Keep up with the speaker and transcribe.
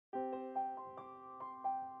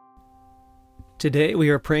Today we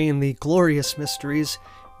are praying the glorious mysteries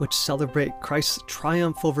which celebrate Christ's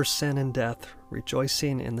triumph over sin and death,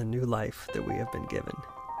 rejoicing in the new life that we have been given.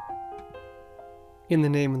 In the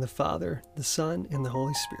name of the Father, the Son, and the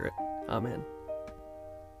Holy Spirit. Amen.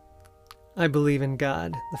 I believe in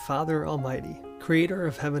God, the Father Almighty, creator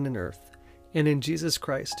of heaven and earth, and in Jesus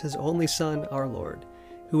Christ, his only Son, our Lord,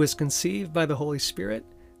 who was conceived by the Holy Spirit,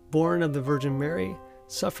 born of the Virgin Mary,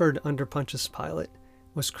 suffered under Pontius Pilate,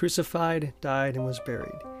 was crucified, died, and was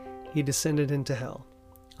buried. He descended into hell.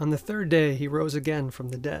 On the third day he rose again from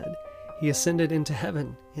the dead. He ascended into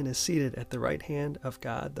heaven and is seated at the right hand of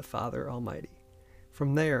God the Father Almighty.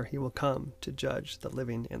 From there he will come to judge the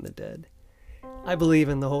living and the dead. I believe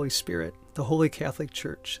in the Holy Spirit, the Holy Catholic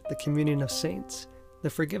Church, the communion of saints, the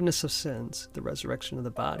forgiveness of sins, the resurrection of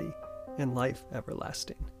the body, and life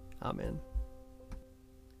everlasting. Amen.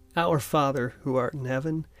 Our Father, who art in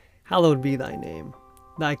heaven, hallowed be thy name.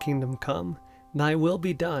 Thy kingdom come, thy will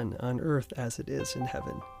be done on earth as it is in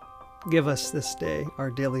heaven. Give us this day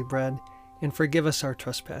our daily bread, and forgive us our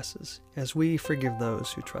trespasses, as we forgive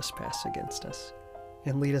those who trespass against us.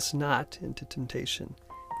 And lead us not into temptation,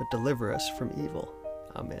 but deliver us from evil.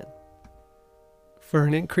 Amen. For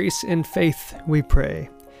an increase in faith, we pray.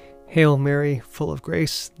 Hail Mary, full of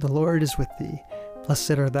grace, the Lord is with thee.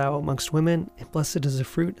 Blessed art thou amongst women, and blessed is the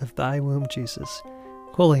fruit of thy womb, Jesus.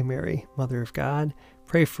 Holy Mary, Mother of God,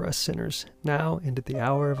 pray for us sinners, now and at the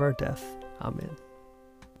hour of our death. Amen.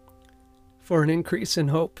 For an increase in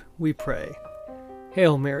hope, we pray.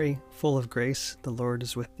 Hail Mary, full of grace, the Lord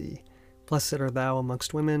is with thee. Blessed art thou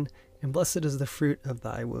amongst women, and blessed is the fruit of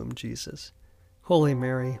thy womb, Jesus. Holy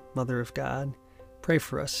Mary, Mother of God, pray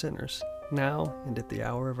for us sinners, now and at the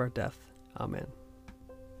hour of our death. Amen.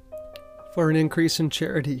 For an increase in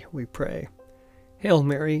charity, we pray. Hail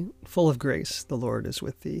Mary, full of grace, the Lord is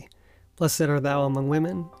with thee. Blessed art thou among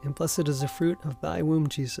women, and blessed is the fruit of thy womb,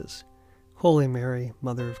 Jesus. Holy Mary,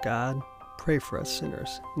 Mother of God, pray for us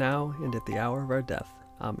sinners, now and at the hour of our death.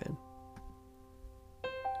 Amen.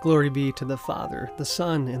 Glory be to the Father, the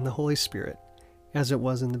Son, and the Holy Spirit, as it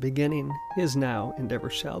was in the beginning, is now, and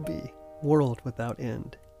ever shall be, world without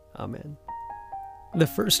end. Amen. The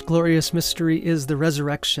first glorious mystery is the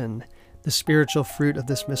resurrection. The spiritual fruit of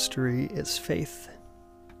this mystery is faith.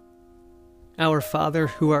 Our Father,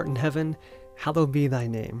 who art in heaven, hallowed be thy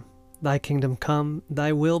name. Thy kingdom come,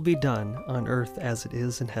 thy will be done, on earth as it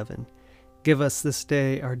is in heaven. Give us this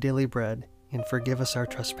day our daily bread, and forgive us our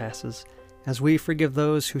trespasses, as we forgive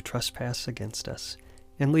those who trespass against us.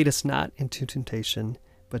 And lead us not into temptation,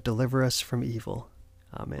 but deliver us from evil.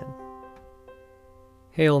 Amen.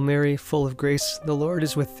 Hail Mary, full of grace, the Lord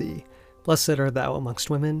is with thee. Blessed art thou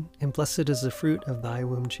amongst women, and blessed is the fruit of thy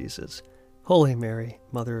womb, Jesus. Holy Mary,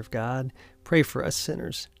 Mother of God, pray for us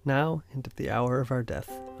sinners, now and at the hour of our death.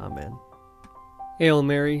 Amen. Hail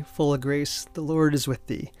Mary, full of grace, the Lord is with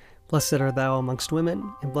thee. Blessed art thou amongst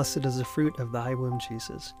women, and blessed is the fruit of thy womb,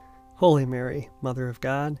 Jesus. Holy Mary, Mother of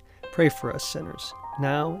God, pray for us sinners,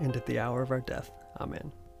 now and at the hour of our death.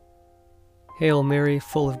 Amen. Hail Mary,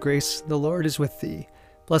 full of grace, the Lord is with thee.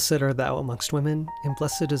 Blessed art thou amongst women, and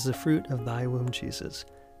blessed is the fruit of thy womb, Jesus.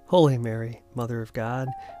 Holy Mary, Mother of God,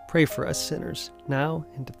 pray for us sinners, now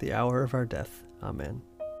and at the hour of our death. Amen.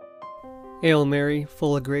 Hail Mary,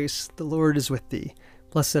 full of grace, the Lord is with thee.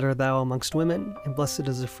 Blessed art thou amongst women, and blessed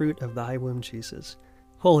is the fruit of thy womb, Jesus.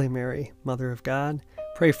 Holy Mary, Mother of God,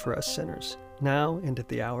 pray for us sinners, now and at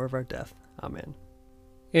the hour of our death. Amen.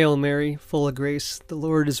 Hail Mary, full of grace, the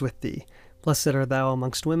Lord is with thee. Blessed art thou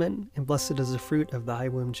amongst women, and blessed is the fruit of thy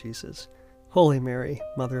womb, Jesus. Holy Mary,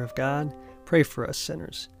 Mother of God, pray for us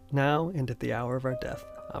sinners, now and at the hour of our death.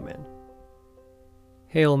 Amen.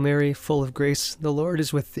 Hail Mary, full of grace, the Lord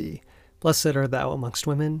is with thee. Blessed art thou amongst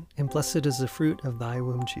women, and blessed is the fruit of thy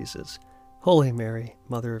womb, Jesus. Holy Mary,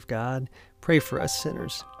 Mother of God, pray for us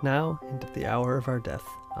sinners, now and at the hour of our death.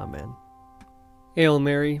 Amen. Hail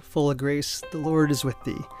Mary, full of grace, the Lord is with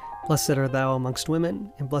thee. Blessed art thou amongst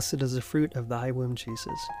women, and blessed is the fruit of thy womb,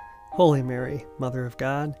 Jesus. Holy Mary, Mother of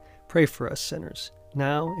God, pray for us sinners,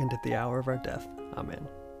 now and at the hour of our death. Amen.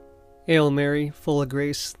 Hail Mary, full of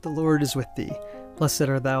grace, the Lord is with thee. Blessed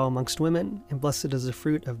art thou amongst women, and blessed is the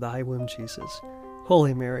fruit of thy womb, Jesus.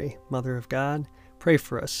 Holy Mary, Mother of God, pray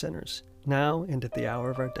for us sinners, now and at the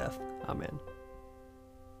hour of our death. Amen.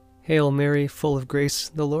 Hail Mary, full of grace,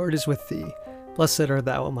 the Lord is with thee. Blessed art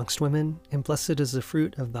thou amongst women, and blessed is the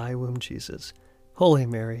fruit of thy womb, Jesus. Holy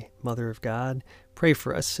Mary, Mother of God, pray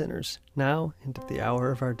for us sinners, now and at the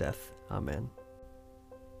hour of our death. Amen.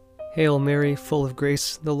 Hail Mary, full of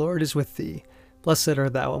grace, the Lord is with thee. Blessed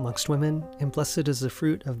art thou amongst women, and blessed is the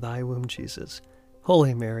fruit of thy womb, Jesus.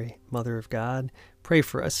 Holy Mary, Mother of God, pray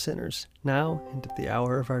for us sinners, now and at the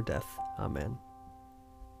hour of our death. Amen.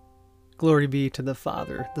 Glory be to the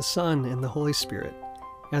Father, the Son, and the Holy Spirit,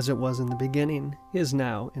 as it was in the beginning, is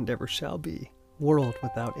now, and ever shall be, world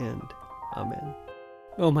without end. Amen.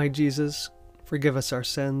 O my Jesus, forgive us our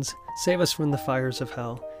sins, save us from the fires of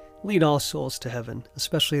hell, lead all souls to heaven,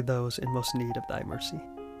 especially those in most need of thy mercy.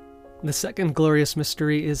 The second glorious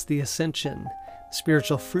mystery is the Ascension. The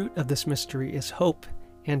spiritual fruit of this mystery is hope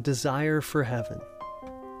and desire for heaven.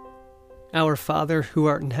 Our Father, who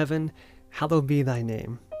art in heaven, hallowed be thy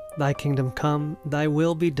name. Thy kingdom come, thy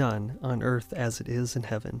will be done, on earth as it is in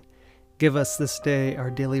heaven. Give us this day our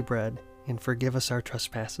daily bread, and forgive us our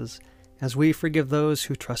trespasses, as we forgive those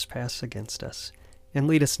who trespass against us. And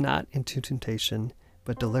lead us not into temptation,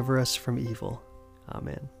 but deliver us from evil.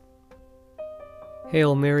 Amen.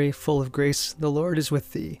 Hail Mary, full of grace, the Lord is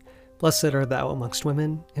with thee. Blessed art thou amongst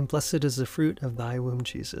women, and blessed is the fruit of thy womb,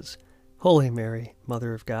 Jesus. Holy Mary,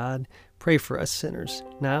 Mother of God, pray for us sinners,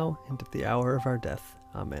 now and at the hour of our death.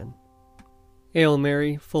 Amen. Hail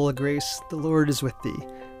Mary, full of grace, the Lord is with thee.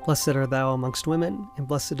 Blessed art thou amongst women, and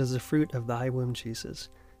blessed is the fruit of thy womb, Jesus.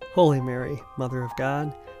 Holy Mary, Mother of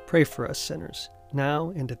God, pray for us sinners,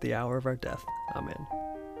 now and at the hour of our death. Amen.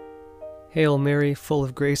 Hail Mary, full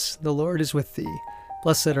of grace, the Lord is with thee.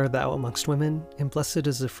 Blessed art thou amongst women, and blessed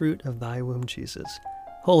is the fruit of thy womb, Jesus.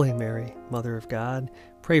 Holy Mary, Mother of God,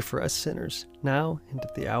 pray for us sinners, now and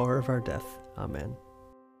at the hour of our death. Amen.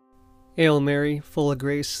 Hail Mary, full of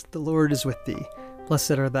grace, the Lord is with thee.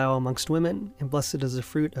 Blessed art thou amongst women, and blessed is the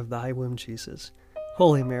fruit of thy womb, Jesus.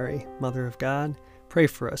 Holy Mary, Mother of God, pray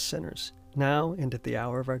for us sinners, now and at the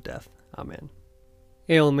hour of our death. Amen.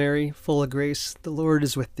 Hail Mary, full of grace, the Lord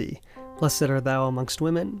is with thee. Blessed art thou amongst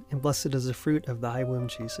women, and blessed is the fruit of thy womb,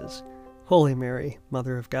 Jesus. Holy Mary,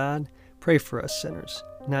 Mother of God, pray for us sinners,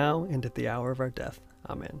 now and at the hour of our death.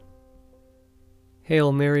 Amen.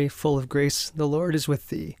 Hail Mary, full of grace, the Lord is with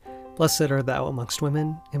thee. Blessed art thou amongst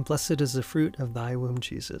women, and blessed is the fruit of thy womb,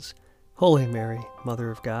 Jesus. Holy Mary, Mother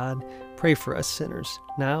of God, pray for us sinners,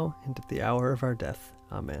 now and at the hour of our death.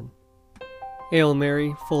 Amen. Hail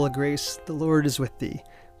Mary, full of grace, the Lord is with thee.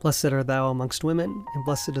 Blessed art thou amongst women, and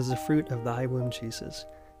blessed is the fruit of thy womb, Jesus.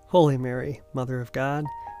 Holy Mary, Mother of God,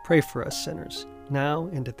 pray for us sinners, now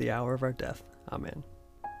and at the hour of our death. Amen.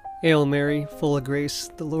 Hail Mary, full of grace,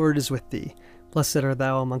 the Lord is with thee. Blessed art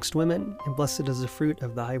thou amongst women, and blessed is the fruit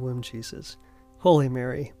of thy womb, Jesus. Holy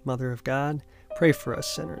Mary, Mother of God, pray for us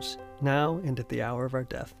sinners, now and at the hour of our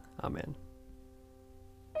death. Amen.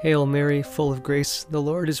 Hail Mary, full of grace, the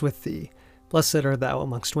Lord is with thee. Blessed art thou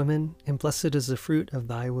amongst women, and blessed is the fruit of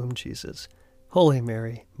thy womb, Jesus. Holy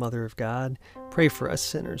Mary, Mother of God, pray for us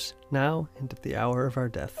sinners, now and at the hour of our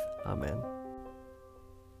death. Amen.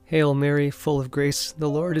 Hail Mary, full of grace, the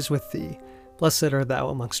Lord is with thee. Blessed art thou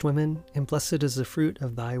amongst women, and blessed is the fruit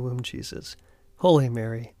of thy womb, Jesus. Holy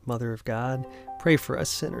Mary, Mother of God, pray for us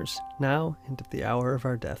sinners, now and at the hour of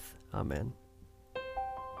our death. Amen.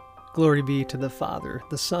 Glory be to the Father,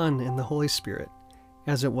 the Son, and the Holy Spirit,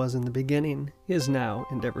 as it was in the beginning, is now,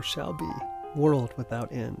 and ever shall be, world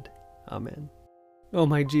without end. Amen. O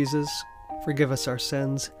my Jesus, forgive us our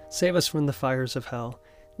sins, save us from the fires of hell,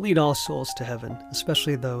 lead all souls to heaven,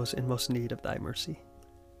 especially those in most need of thy mercy.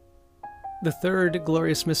 The third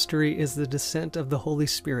glorious mystery is the descent of the Holy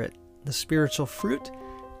Spirit. The spiritual fruit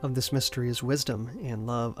of this mystery is wisdom and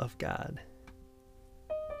love of God.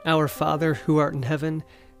 Our Father, who art in heaven,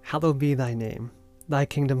 hallowed be thy name. Thy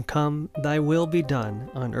kingdom come, thy will be done,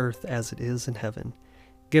 on earth as it is in heaven.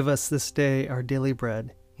 Give us this day our daily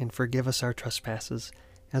bread, and forgive us our trespasses,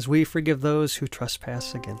 as we forgive those who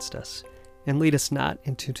trespass against us. And lead us not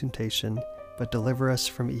into temptation, but deliver us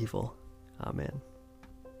from evil. Amen.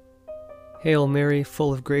 Hail Mary,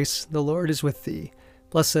 full of grace, the Lord is with thee.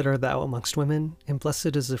 Blessed art thou amongst women, and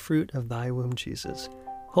blessed is the fruit of thy womb, Jesus.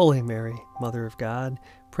 Holy Mary, Mother of God,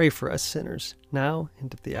 pray for us sinners, now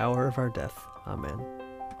and at the hour of our death. Amen.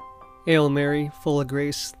 Hail Mary, full of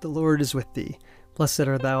grace, the Lord is with thee. Blessed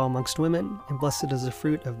art thou amongst women, and blessed is the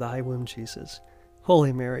fruit of thy womb, Jesus.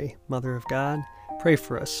 Holy Mary, Mother of God, pray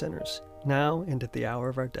for us sinners, now and at the hour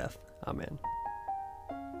of our death. Amen.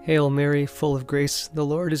 Hail Mary, full of grace, the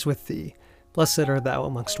Lord is with thee. Blessed art thou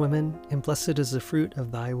amongst women, and blessed is the fruit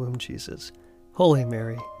of thy womb, Jesus. Holy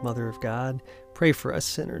Mary, Mother of God, pray for us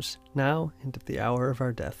sinners, now and at the hour of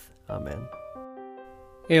our death. Amen.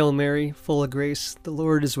 Hail Mary, full of grace, the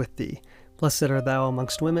Lord is with thee. Blessed art thou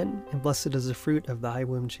amongst women, and blessed is the fruit of thy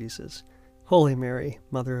womb, Jesus. Holy Mary,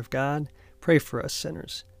 Mother of God, pray for us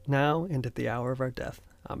sinners, now and at the hour of our death.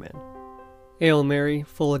 Amen. Hail Mary,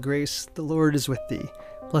 full of grace, the Lord is with thee.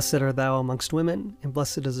 Blessed art thou amongst women, and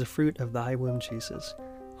blessed is the fruit of thy womb, Jesus.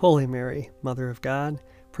 Holy Mary, Mother of God,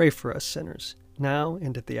 pray for us sinners, now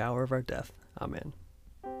and at the hour of our death. Amen.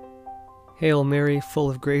 Hail Mary, full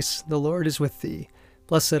of grace, the Lord is with thee.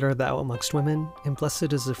 Blessed art thou amongst women, and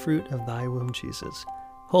blessed is the fruit of thy womb, Jesus.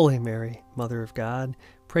 Holy Mary, Mother of God,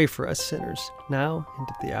 pray for us sinners, now and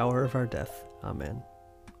at the hour of our death. Amen.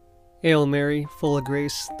 Hail Mary, full of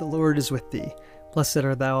grace, the Lord is with thee. Blessed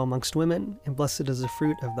art thou amongst women, and blessed is the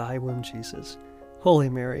fruit of thy womb, Jesus. Holy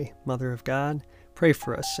Mary, Mother of God, pray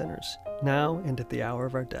for us sinners, now and at the hour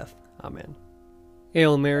of our death. Amen.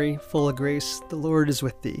 Hail Mary, full of grace, the Lord is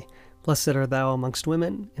with thee. Blessed art thou amongst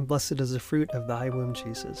women, and blessed is the fruit of thy womb,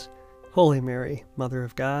 Jesus. Holy Mary, Mother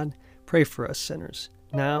of God, pray for us sinners,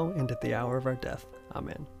 now and at the hour of our death.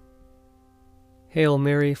 Amen. Hail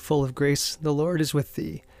Mary, full of grace, the Lord is with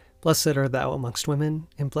thee. Blessed art thou amongst women,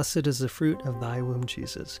 and blessed is the fruit of thy womb,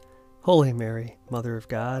 Jesus. Holy Mary, Mother of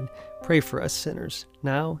God, pray for us sinners,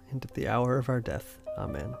 now and at the hour of our death.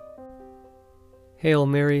 Amen. Hail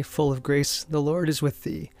Mary, full of grace, the Lord is with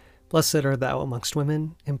thee. Blessed art thou amongst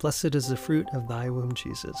women, and blessed is the fruit of thy womb,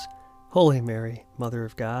 Jesus. Holy Mary, Mother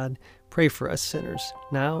of God, pray for us sinners,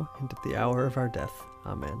 now and at the hour of our death.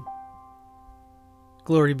 Amen.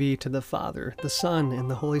 Glory be to the Father, the Son, and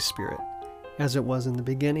the Holy Spirit, as it was in the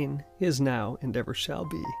beginning, is now, and ever shall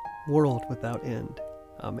be, world without end.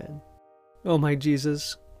 Amen. O my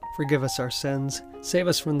Jesus, forgive us our sins, save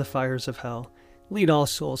us from the fires of hell, lead all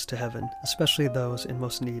souls to heaven, especially those in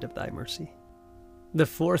most need of thy mercy. The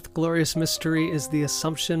fourth glorious mystery is the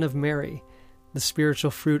Assumption of Mary. The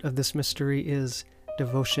spiritual fruit of this mystery is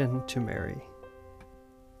devotion to Mary.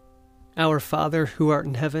 Our Father, who art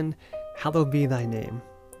in heaven, hallowed be thy name.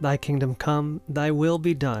 Thy kingdom come, thy will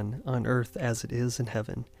be done, on earth as it is in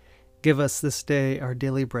heaven. Give us this day our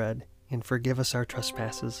daily bread, and forgive us our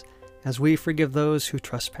trespasses, as we forgive those who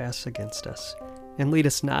trespass against us. And lead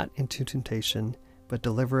us not into temptation, but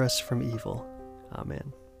deliver us from evil.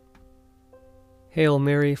 Amen. Hail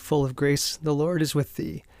Mary, full of grace, the Lord is with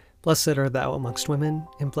thee. Blessed art thou amongst women,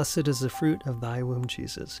 and blessed is the fruit of thy womb,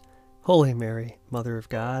 Jesus. Holy Mary, Mother of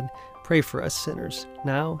God, pray for us sinners,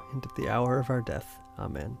 now and at the hour of our death.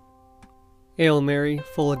 Amen. Hail Mary,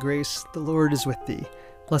 full of grace, the Lord is with thee.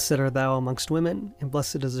 Blessed art thou amongst women, and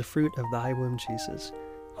blessed is the fruit of thy womb, Jesus.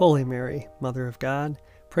 Holy Mary, Mother of God,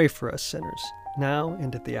 pray for us sinners, now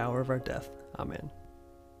and at the hour of our death. Amen.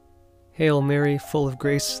 Hail Mary, full of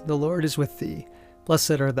grace, the Lord is with thee.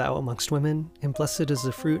 Blessed art thou amongst women, and blessed is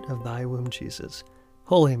the fruit of thy womb, Jesus.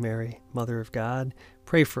 Holy Mary, Mother of God,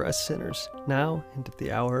 pray for us sinners, now and at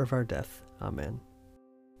the hour of our death. Amen.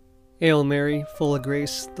 Hail Mary, full of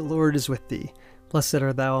grace, the Lord is with thee. Blessed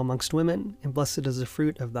art thou amongst women, and blessed is the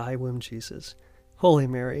fruit of thy womb, Jesus. Holy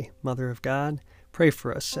Mary, Mother of God, pray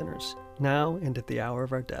for us sinners, now and at the hour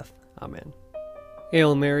of our death. Amen.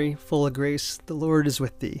 Hail Mary, full of grace, the Lord is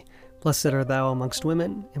with thee. Blessed art thou amongst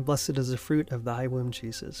women, and blessed is the fruit of thy womb,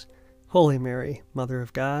 Jesus. Holy Mary, Mother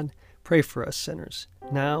of God, pray for us sinners,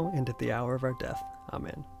 now and at the hour of our death.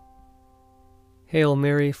 Amen. Hail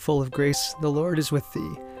Mary, full of grace, the Lord is with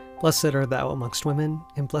thee. Blessed art thou amongst women,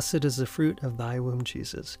 and blessed is the fruit of thy womb,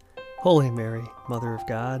 Jesus. Holy Mary, Mother of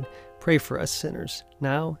God, pray for us sinners,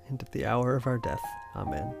 now and at the hour of our death.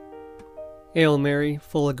 Amen. Hail Mary,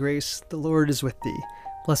 full of grace, the Lord is with thee.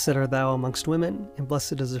 Blessed art thou amongst women, and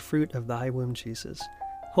blessed is the fruit of thy womb, Jesus.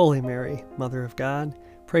 Holy Mary, Mother of God,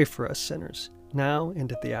 pray for us sinners, now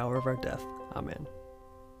and at the hour of our death. Amen.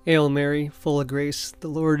 Hail Mary, full of grace, the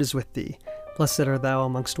Lord is with thee. Blessed art thou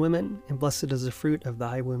amongst women, and blessed is the fruit of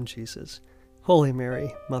thy womb, Jesus. Holy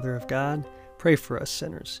Mary, Mother of God, pray for us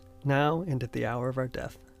sinners, now and at the hour of our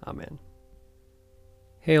death. Amen.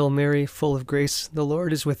 Hail Mary, full of grace, the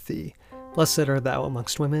Lord is with thee. Blessed art thou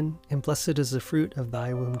amongst women, and blessed is the fruit of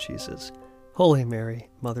thy womb, Jesus. Holy Mary,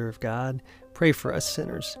 Mother of God, pray for us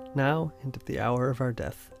sinners, now and at the hour of our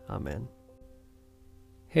death. Amen.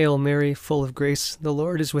 Hail Mary, full of grace, the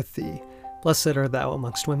Lord is with thee. Blessed art thou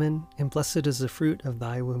amongst women, and blessed is the fruit of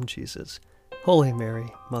thy womb, Jesus. Holy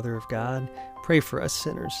Mary, Mother of God, pray for us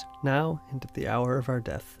sinners, now and at the hour of our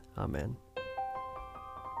death. Amen.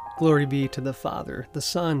 Glory be to the Father, the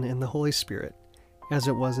Son, and the Holy Spirit, as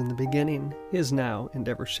it was in the beginning, is now, and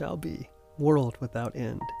ever shall be, world without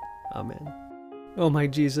end. Amen. O my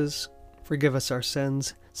Jesus, forgive us our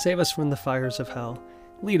sins, save us from the fires of hell,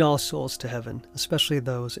 lead all souls to heaven, especially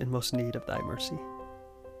those in most need of thy mercy.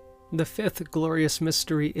 The fifth glorious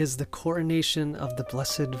mystery is the coronation of the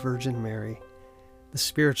Blessed Virgin Mary. The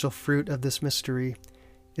spiritual fruit of this mystery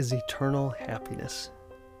is eternal happiness.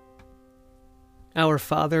 Our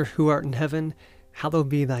Father, who art in heaven, hallowed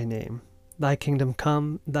be thy name. Thy kingdom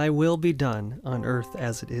come, thy will be done, on earth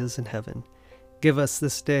as it is in heaven. Give us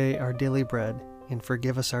this day our daily bread, and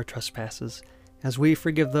forgive us our trespasses, as we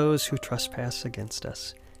forgive those who trespass against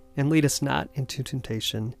us. And lead us not into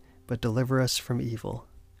temptation, but deliver us from evil.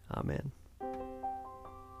 Amen.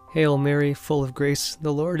 Hail Mary, full of grace,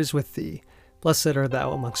 the Lord is with thee. Blessed art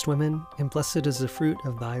thou amongst women, and blessed is the fruit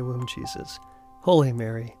of thy womb, Jesus. Holy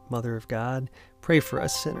Mary, Mother of God, pray for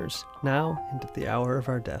us sinners, now and at the hour of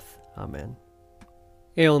our death. Amen.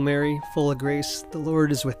 Hail Mary, full of grace, the Lord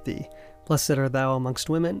is with thee. Blessed art thou amongst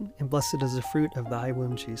women, and blessed is the fruit of thy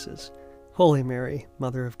womb, Jesus. Holy Mary,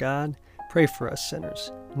 Mother of God, pray for us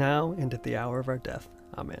sinners, now and at the hour of our death.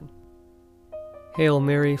 Amen. Hail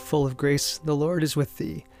Mary, full of grace, the Lord is with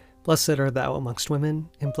thee. Blessed art thou amongst women,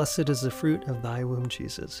 and blessed is the fruit of thy womb,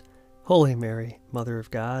 Jesus. Holy Mary, Mother of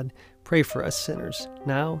God, pray for us sinners,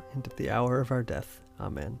 now and at the hour of our death.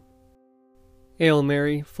 Amen. Hail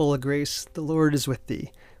Mary, full of grace, the Lord is with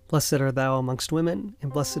thee. Blessed art thou amongst women,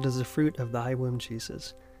 and blessed is the fruit of thy womb,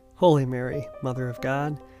 Jesus. Holy Mary, Mother of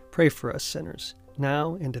God, pray for us sinners,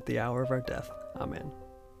 now and at the hour of our death. Amen.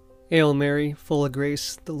 Hail Mary, full of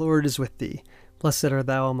grace, the Lord is with thee. Blessed art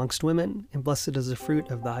thou amongst women, and blessed is the fruit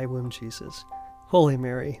of thy womb, Jesus. Holy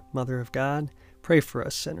Mary, Mother of God, pray for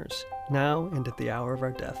us sinners, now and at the hour of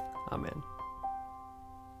our death. Amen.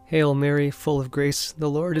 Hail Mary, full of grace, the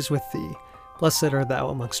Lord is with thee. Blessed art thou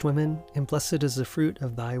amongst women, and blessed is the fruit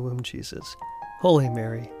of thy womb, Jesus. Holy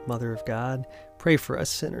Mary, Mother of God, pray for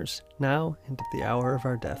us sinners, now and at the hour of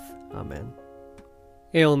our death. Amen.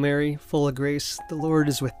 Hail Mary, full of grace, the Lord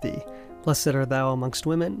is with thee. Blessed art thou amongst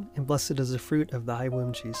women, and blessed is the fruit of thy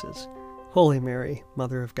womb, Jesus. Holy Mary,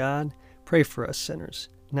 Mother of God, pray for us sinners,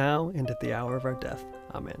 now and at the hour of our death.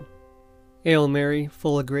 Amen. Hail Mary,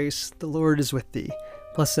 full of grace, the Lord is with thee.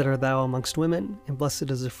 Blessed art thou amongst women, and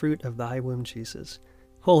blessed is the fruit of thy womb, Jesus.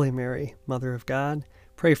 Holy Mary, Mother of God,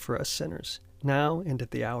 pray for us sinners, now and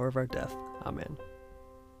at the hour of our death. Amen.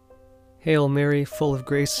 Hail Mary, full of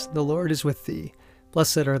grace, the Lord is with thee.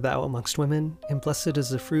 Blessed art thou amongst women, and blessed is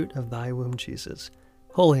the fruit of thy womb, Jesus.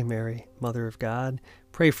 Holy Mary, Mother of God,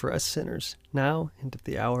 pray for us sinners, now and at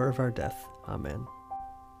the hour of our death. Amen.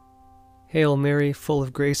 Hail Mary, full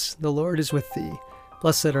of grace, the Lord is with thee.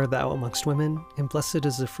 Blessed art thou amongst women, and blessed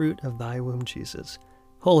is the fruit of thy womb, Jesus.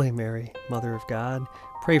 Holy Mary, Mother of God,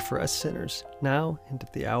 pray for us sinners, now and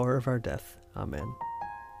at the hour of our death. Amen.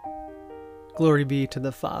 Glory be to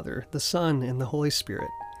the Father, the Son, and the Holy Spirit,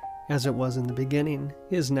 as it was in the beginning,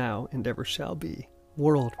 is now, and ever shall be,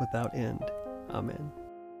 world without end. Amen.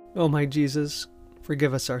 O my Jesus,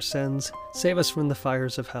 forgive us our sins, save us from the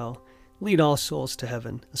fires of hell, lead all souls to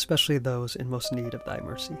heaven, especially those in most need of thy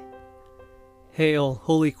mercy. Hail,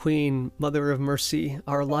 Holy Queen, Mother of Mercy,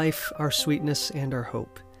 our life, our sweetness, and our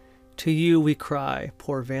hope. To you we cry,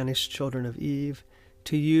 poor vanished children of Eve.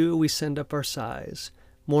 To you we send up our sighs,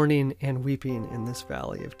 mourning and weeping in this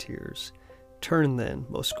valley of tears. Turn then,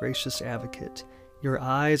 most gracious Advocate, your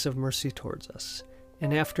eyes of mercy towards us,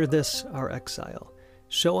 and after this our exile,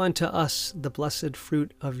 show unto us the blessed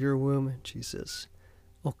fruit of your womb, Jesus.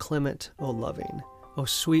 O clement, O loving, O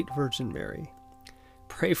sweet Virgin Mary,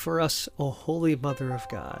 pray for us, O Holy Mother of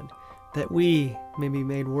God, that we may be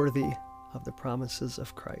made worthy of the promises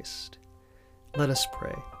of Christ. Let us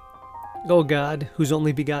pray. O God, whose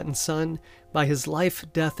only begotten Son, by his life,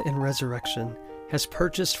 death, and resurrection, has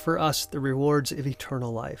purchased for us the rewards of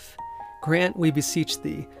eternal life, grant, we beseech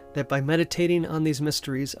thee, that by meditating on these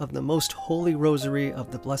mysteries of the most holy rosary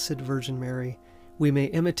of the Blessed Virgin Mary, we may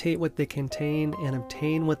imitate what they contain and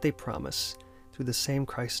obtain what they promise, through the same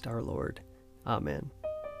Christ our Lord. Amen.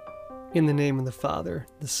 In the name of the Father,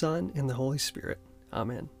 the Son, and the Holy Spirit.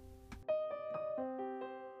 Amen.